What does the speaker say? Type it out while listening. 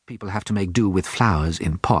people have to make do with flowers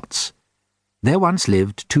in pots, there once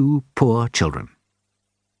lived two poor children.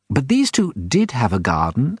 But these two did have a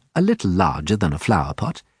garden a little larger than a flower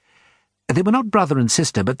pot. They were not brother and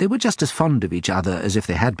sister, but they were just as fond of each other as if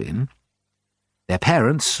they had been. Their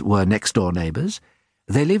parents were next-door neighbours.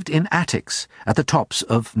 They lived in attics at the tops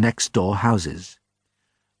of next-door houses.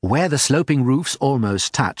 Where the sloping roofs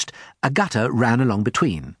almost touched, a gutter ran along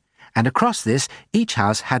between, and across this each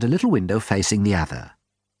house had a little window facing the other.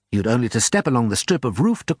 You had only to step along the strip of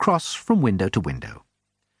roof to cross from window to window.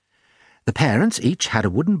 The parents each had a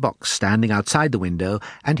wooden box standing outside the window,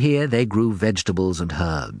 and here they grew vegetables and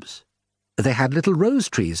herbs. They had little rose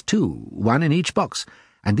trees, too, one in each box,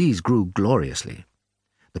 and these grew gloriously.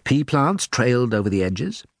 The pea plants trailed over the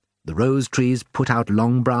edges. The rose trees put out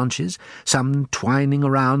long branches, some twining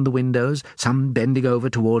around the windows, some bending over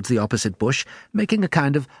towards the opposite bush, making a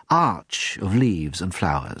kind of arch of leaves and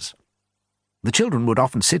flowers. The children would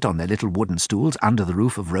often sit on their little wooden stools under the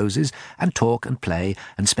roof of roses and talk and play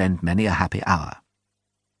and spend many a happy hour.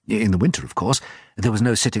 In the winter, of course, there was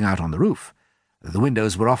no sitting out on the roof. The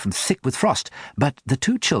windows were often thick with frost, but the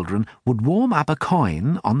two children would warm up a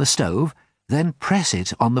coin on the stove, then press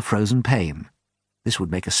it on the frozen pane. This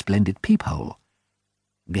would make a splendid peephole.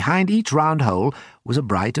 Behind each round hole was a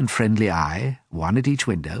bright and friendly eye, one at each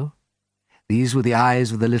window. These were the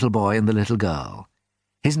eyes of the little boy and the little girl.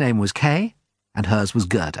 His name was Kay, and hers was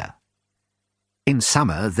Gerda. In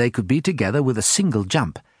summer they could be together with a single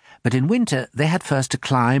jump, but in winter they had first to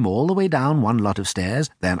climb all the way down one lot of stairs,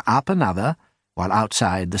 then up another, while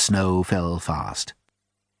outside the snow fell fast.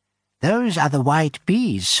 "Those are the white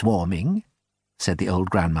bees swarming," said the old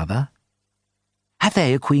grandmother. "Have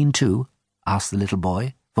they a queen too?" asked the little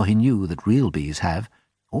boy, for he knew that real bees have.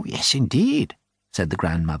 "Oh, yes, indeed," said the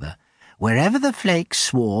grandmother. "Wherever the flakes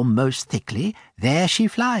swarm most thickly, there she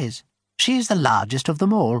flies. She is the largest of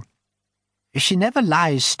them all. She never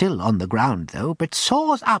lies still on the ground, though, but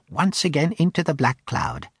soars up once again into the black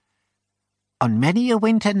cloud. On many a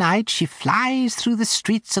winter night she flies through the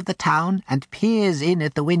streets of the town and peers in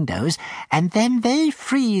at the windows, and then they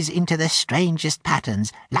freeze into the strangest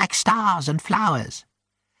patterns, like stars and flowers."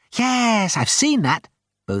 "Yes, I've seen that,"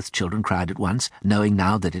 both children cried at once, knowing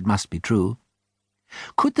now that it must be true.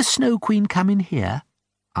 "Could the Snow Queen come in here?"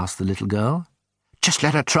 asked the little girl. "Just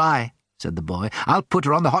let her try," said the boy. "I'll put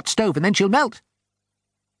her on the hot stove and then she'll melt."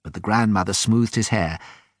 But the grandmother smoothed his hair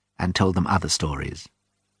and told them other stories.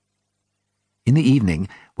 In the evening,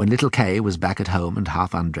 when little Kay was back at home and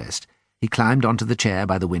half undressed, he climbed onto the chair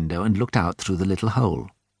by the window and looked out through the little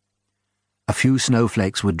hole. A few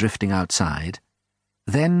snowflakes were drifting outside.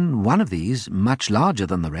 Then one of these, much larger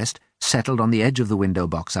than the rest, settled on the edge of the window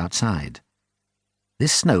box outside.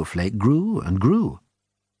 This snowflake grew and grew,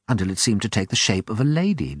 until it seemed to take the shape of a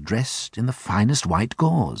lady dressed in the finest white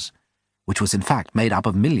gauze, which was in fact made up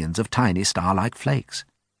of millions of tiny star-like flakes.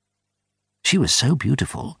 She was so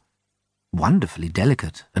beautiful, wonderfully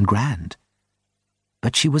delicate and grand.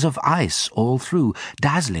 But she was of ice all through,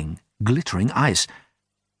 dazzling, glittering ice,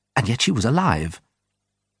 and yet she was alive.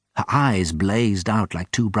 Her eyes blazed out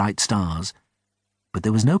like two bright stars, but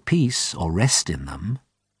there was no peace or rest in them.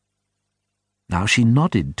 Now she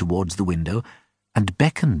nodded towards the window and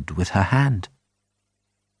beckoned with her hand.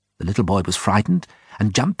 The little boy was frightened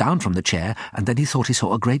and jumped down from the chair, and then he thought he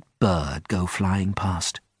saw a great bird go flying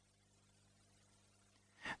past.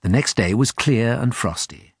 The next day was clear and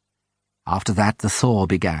frosty. After that the thaw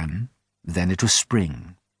began. Then it was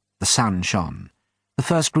spring. The sun shone. The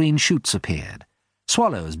first green shoots appeared.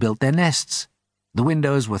 Swallows built their nests. The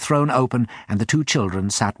windows were thrown open, and the two children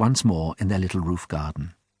sat once more in their little roof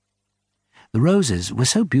garden. The roses were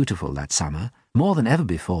so beautiful that summer, more than ever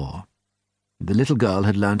before. The little girl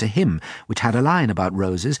had learnt a hymn which had a line about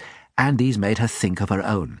roses, and these made her think of her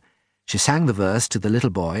own. She sang the verse to the little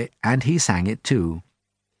boy, and he sang it too.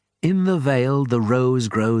 "In the vale the rose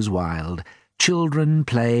grows wild, children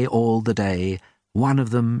play all the day, one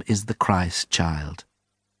of them is the Christ child."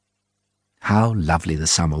 How lovely the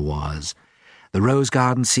summer was! The rose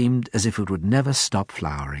garden seemed as if it would never stop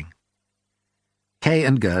flowering. Kay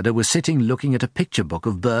and Gerda were sitting looking at a picture book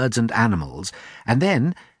of birds and animals, and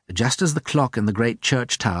then, just as the clock in the great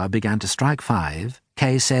church tower began to strike 5,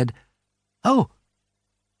 Kay said, "Oh,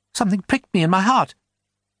 something pricked me in my heart.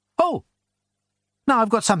 Oh, now I've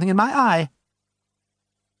got something in my eye."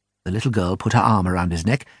 The little girl put her arm around his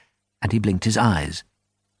neck, and he blinked his eyes.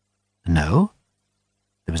 No,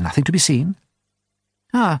 there was nothing to be seen.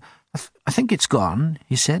 "I think it's gone,"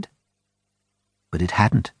 he said. But it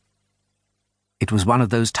hadn't. It was one of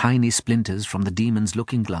those tiny splinters from the demon's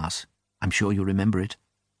looking-glass. I'm sure you remember it.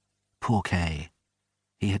 Poor Kay.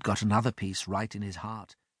 He had got another piece right in his heart.